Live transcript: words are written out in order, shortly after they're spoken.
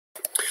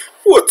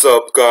What's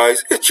up,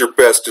 guys? It's your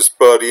bestest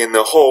buddy in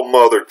the whole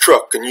mother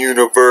truckin'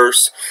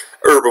 universe.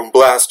 Urban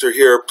Blaster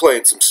here,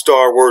 playing some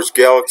Star Wars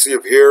Galaxy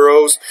of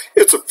Heroes.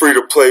 It's a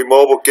free-to-play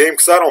mobile game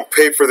because I don't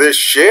pay for this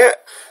shit.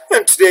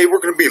 And today we're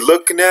going to be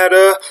looking at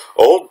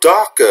old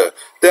Daka,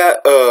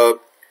 that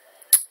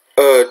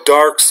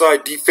dark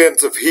side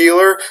defensive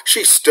healer.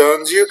 She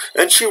stuns you,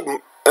 and she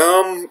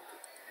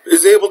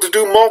is able to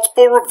do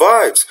multiple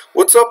revives.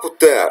 What's up with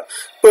that?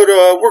 But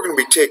we're going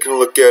to be taking a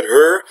look at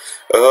her.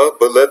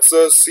 But let's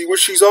see what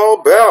she's all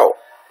about.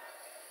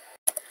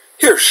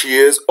 Here she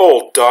is,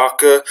 old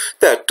Daka,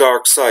 that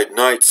dark side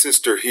Night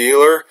Sister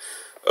healer.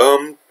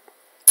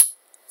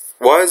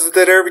 Why is it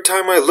that every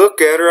time I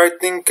look at her, I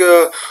think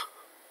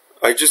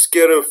I just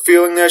get a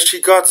feeling that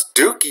she got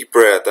dookie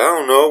breath. I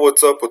don't know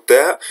what's up with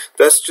that.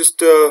 That's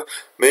just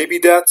maybe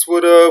that's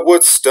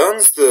what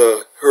stuns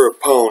her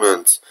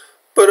opponents.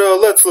 But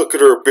let's look at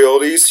her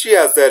abilities. She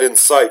has that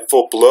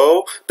insightful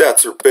blow.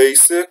 That's her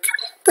basic.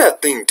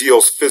 That thing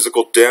deals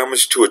physical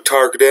damage to a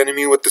target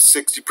enemy with a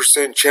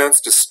 60% chance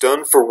to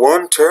stun for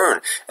one turn,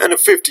 and a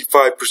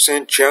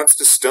 55% chance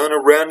to stun a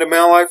random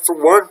ally for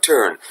one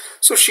turn.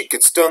 So she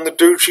could stun the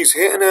dude she's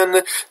hitting,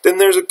 and then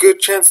there's a good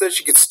chance that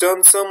she could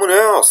stun someone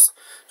else.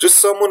 Just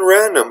someone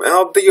random,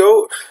 out of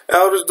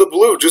the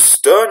blue, just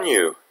stun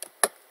you.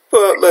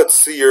 But let's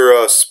see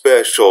your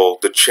special,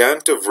 the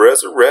Chant of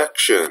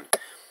Resurrection.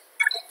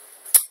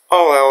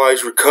 All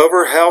allies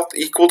recover health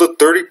equal to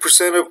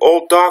 30% of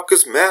old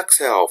Daka's max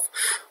health,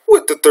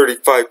 with the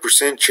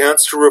 35%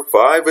 chance to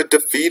revive a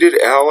defeated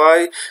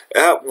ally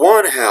at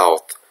 1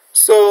 health.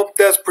 So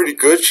that's pretty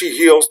good. She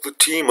heals the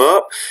team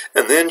up,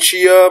 and then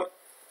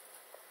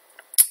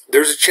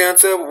there's a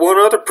chance that one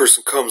other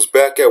person comes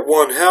back at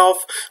 1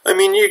 health. I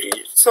mean,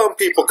 some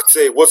people could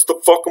say, what's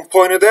the fucking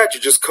point of that? You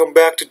just come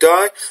back to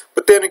die?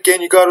 But then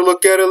again, you gotta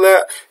look at it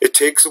that it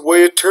takes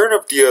away a turn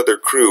of the other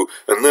crew.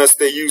 Unless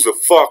they use a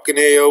fucking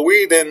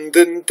AoE, then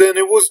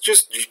it was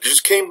you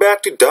just came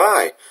back to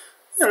die.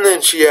 And then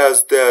she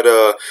has that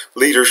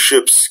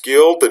leadership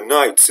skill, the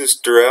Night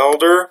Sister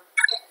Elder.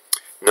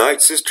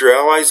 Night Sister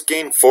allies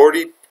gain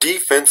 40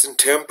 defense and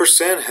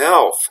 10%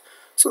 health.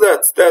 So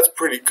that's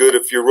pretty good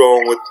if you're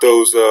rolling with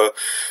those a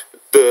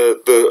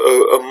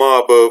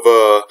mob of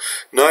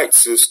Night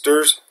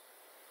Sisters.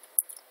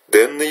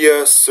 Then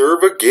the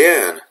Serve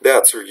Again.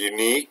 That's her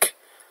unique.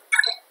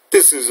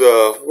 This is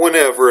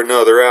whenever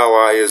another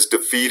ally is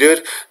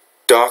defeated,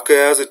 Daka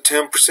has a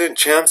 10%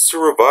 chance to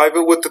revive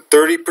it with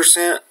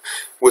 30%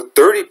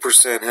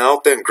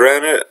 health, and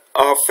grant it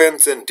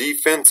offense and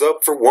defense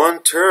up for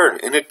 1 turn.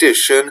 In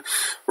addition,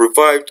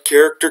 revived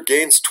character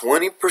gains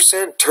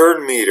 20%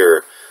 turn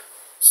meter.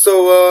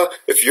 So,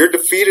 if you're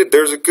defeated,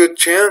 there's a good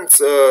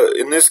chance,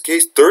 in this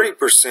case,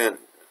 30%,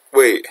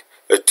 a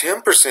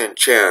 10%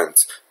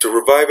 chance to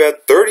revive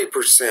at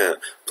 30%.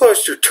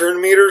 Plus your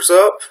turn meter's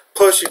up,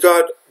 plus you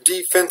got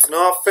defense and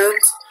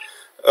offense.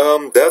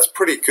 That's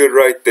pretty good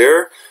right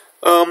there.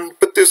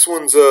 But this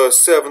one's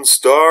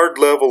 7-starred,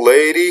 level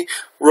 80,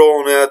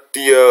 rolling at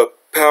the,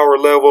 power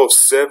level of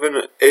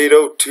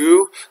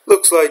 7802.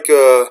 Looks like,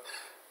 2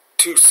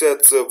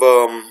 sets of,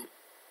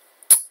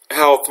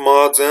 health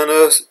mods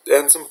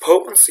and some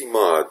potency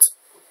mods.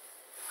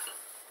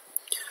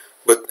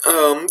 But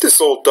this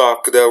old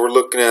Daka that we're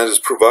looking at is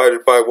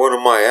provided by one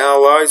of my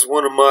allies,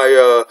 one of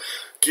my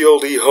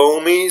guildy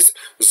homies,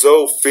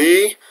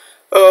 SWGOH.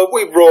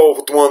 We roll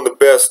with one of the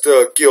best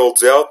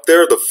guilds out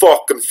there, the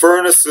fucking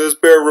Furnaces.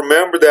 Better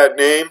remember that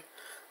name.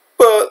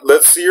 But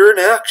let's see her in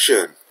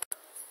action.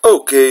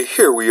 Okay,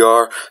 here we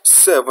are.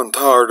 7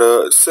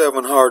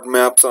 hard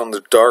maps on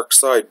the dark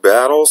side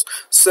battles.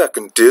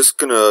 Second disc,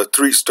 gonna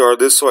 3-star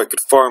this so I could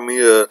farm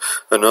me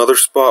another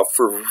spot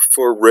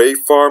for Ray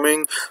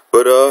farming.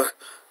 But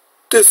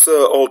this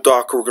old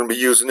Daka we're gonna be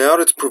using out,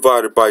 it's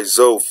provided by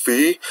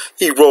SWGOH.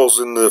 He rolls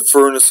in the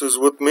Furnaces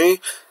with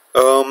me.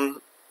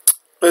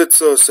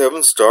 It's a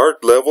 7-star,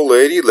 level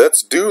 80.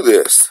 Let's do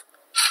this.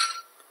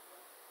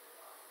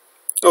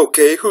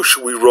 Okay, who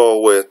should we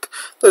roll with?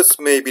 Let's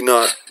maybe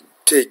not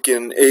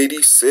taking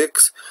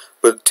 86,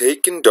 but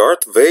taking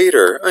Darth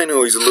Vader. I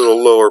know he's a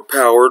little lower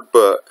powered,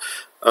 but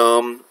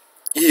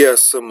he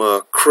has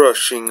some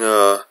crushing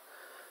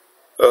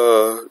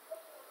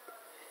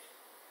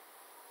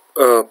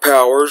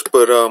powers.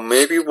 But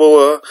maybe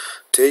we'll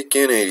take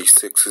in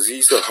 86, cause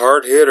he's a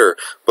hard hitter.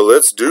 But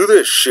let's do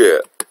this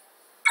shit.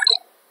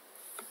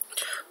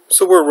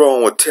 So we're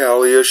rolling with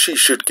Talia. She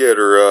should get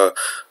her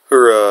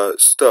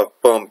stuff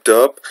bumped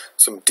up,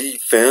 some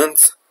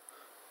defense.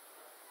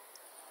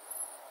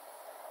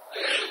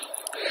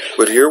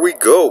 But here we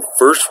go,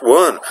 first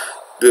one.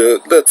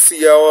 Let's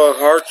see how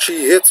hard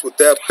she hits with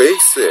that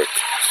basic.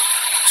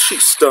 She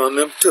stunned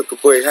him, took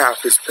away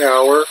half his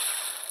power.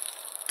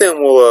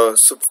 Then we'll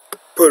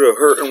put a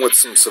hurting with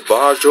some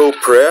SWGOH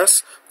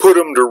press, put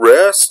him to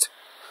rest,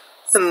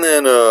 and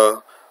then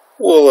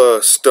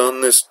we'll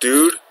stun this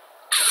dude.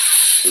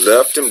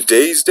 Left him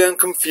dazed and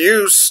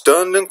confused,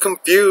 stunned and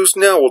confused.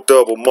 Now we'll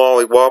double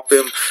mollywop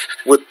him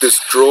with this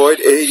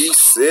droid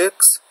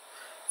 86.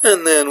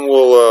 And then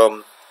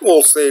we'll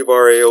We'll save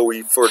our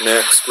AoE for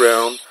next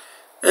round.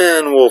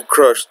 And we'll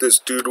crush this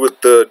dude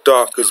with the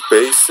Daka's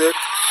basic.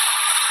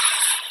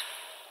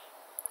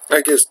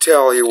 I guess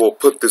Talia will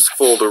put this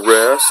fool to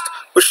rest.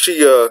 But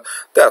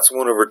that's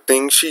one of her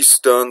things. She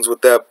stuns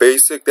with that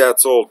basic.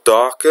 That's old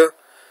Daka.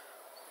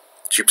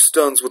 She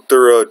stuns with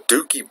her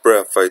dookie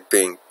breath, I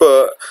think.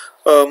 But,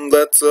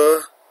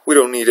 we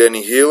don't need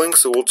any healing,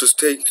 so we'll just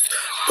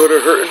put a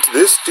hurt into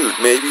this dude.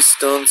 Maybe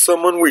stun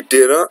someone. We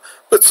didn't.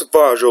 But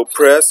SWGOH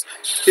press.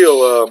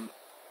 He'll,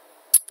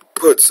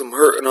 put some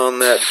hurting on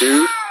that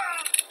dude.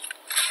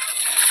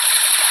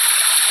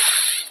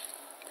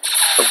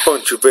 A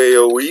bunch of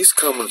AoEs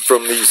coming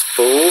from these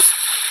fools.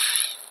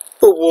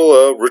 But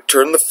we'll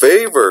return the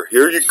favor.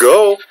 Here you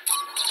go.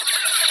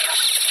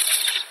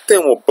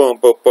 Then we'll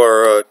bump up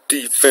our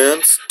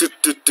defense.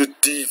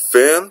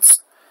 Defense.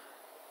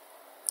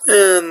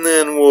 And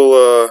then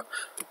we'll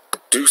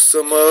do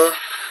some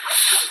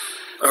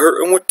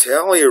hurting with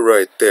Talia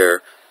right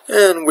there.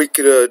 And we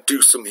could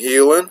do some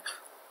healing.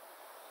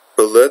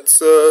 But let's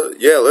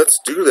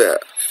do that.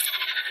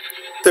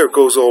 There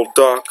goes old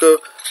Daka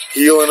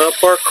healing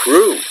up our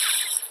crew.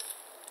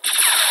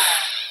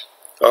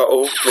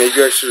 Uh-oh,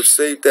 maybe I should have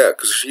saved that,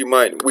 because we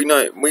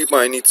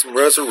might need some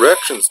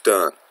resurrections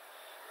done.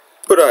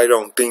 But I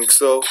don't think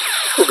so.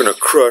 We're gonna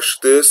crush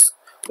this.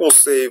 We'll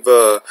save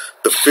the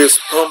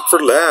fist pump for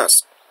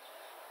last.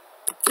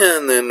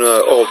 And then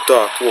old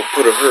Doc will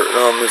put a hurt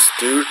on this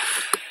dude.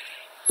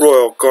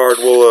 Royal Guard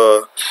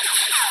will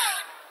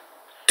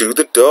do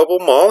the double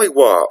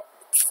mollywop.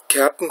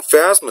 Captain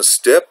Phasma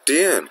stepped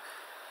in.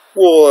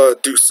 We'll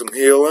do some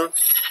healing.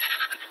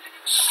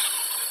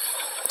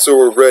 So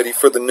we're ready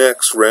for the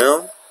next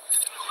round.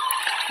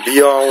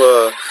 Be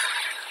all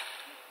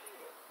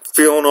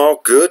feeling all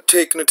good,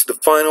 taking it to the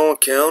final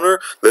encounter.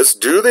 Let's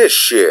do this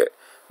shit.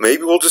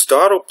 Maybe we'll just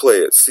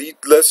autoplay it. See,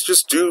 let's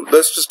just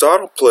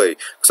autoplay.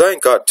 Cause I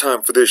ain't got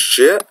time for this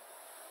shit.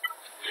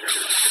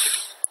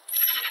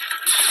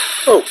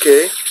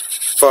 Okay,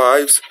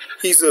 Fives.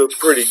 He's a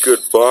pretty good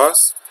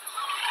boss.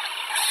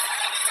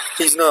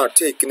 He's not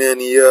taking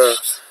any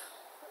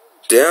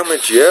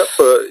damage yet,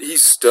 but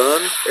he's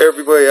stunned.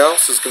 Everybody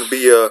else is going to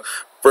be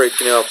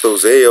breaking out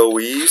those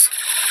AoEs.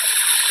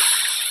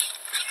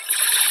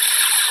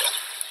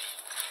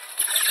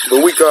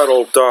 But we got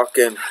old Doc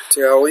and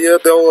Talia.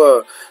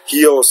 They'll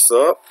heal us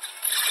up.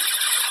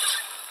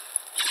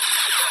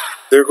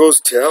 There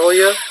goes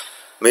Talia.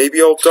 Maybe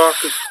old Doc.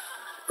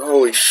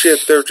 Holy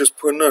shit! They're just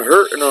putting a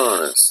hurting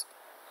on us.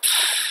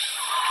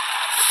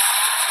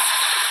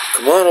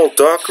 Come on, old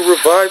Doc,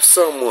 revive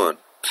someone.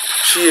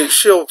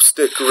 She'll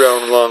stick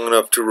around long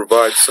enough to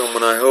revive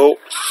someone, I hope.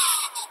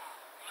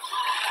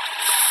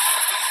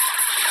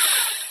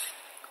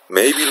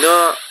 Maybe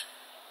not.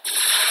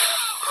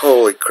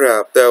 Holy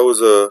crap, that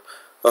was a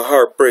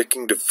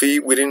heartbreaking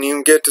defeat. We didn't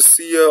even get to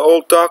see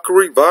old Doc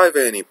revive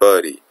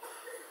anybody.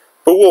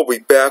 But we'll be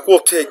back. We'll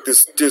take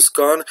this disc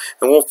on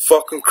and we'll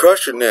fucking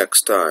crush it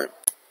next time.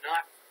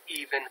 Not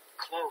even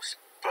close,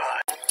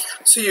 bud.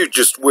 So you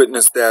just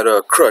witnessed that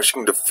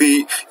crushing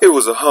defeat. It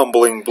was a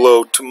humbling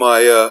blow to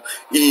my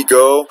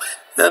ego.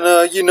 And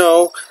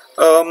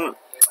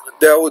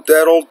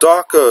that old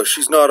Daka,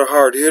 she's not a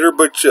hard hitter,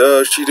 but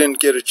she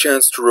didn't get a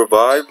chance to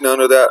revive. None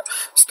of that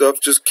stuff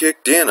just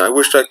kicked in. I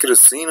wish I could have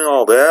seen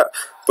all that.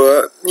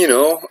 But,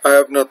 I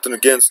have nothing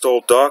against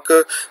old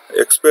Daka,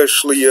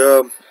 especially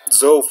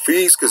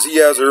Zophies, because he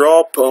has her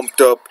all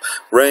pumped up,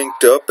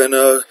 ranked up, and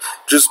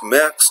just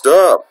maxed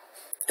up.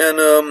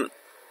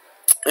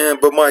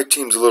 But my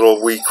team's a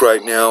little weak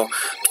right now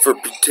for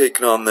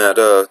taking on that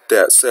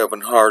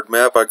 7 hard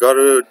map. I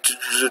gotta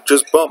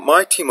just bump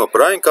my team up,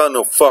 but I ain't got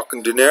no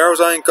fucking dineros,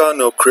 I ain't got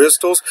no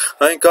crystals,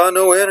 I ain't got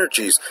no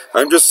energies.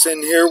 I'm just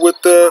sitting here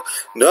with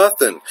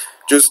nothing.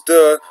 Just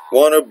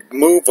wanna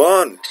move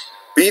on,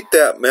 beat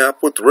that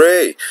map with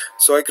Ray,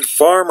 so I could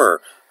farm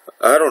her.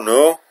 I don't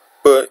know,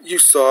 but you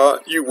saw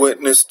it, you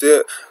witnessed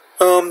it.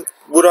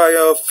 Would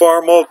I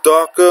farm old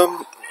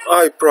Daka?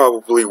 I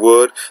probably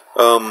would.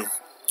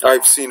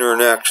 I've seen her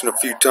in action a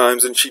few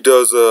times, and she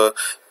does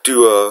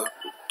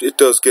it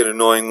does get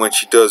annoying when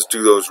she does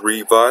do those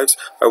revives.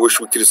 I wish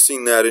we could have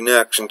seen that in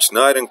action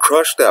tonight and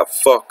crushed that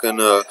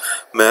fucking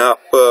map,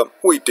 but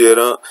we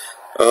didn't.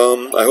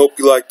 I hope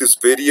you liked this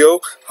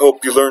video.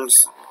 Hope you learned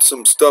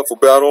some stuff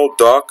about old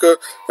Daka,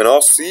 and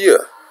I'll see ya.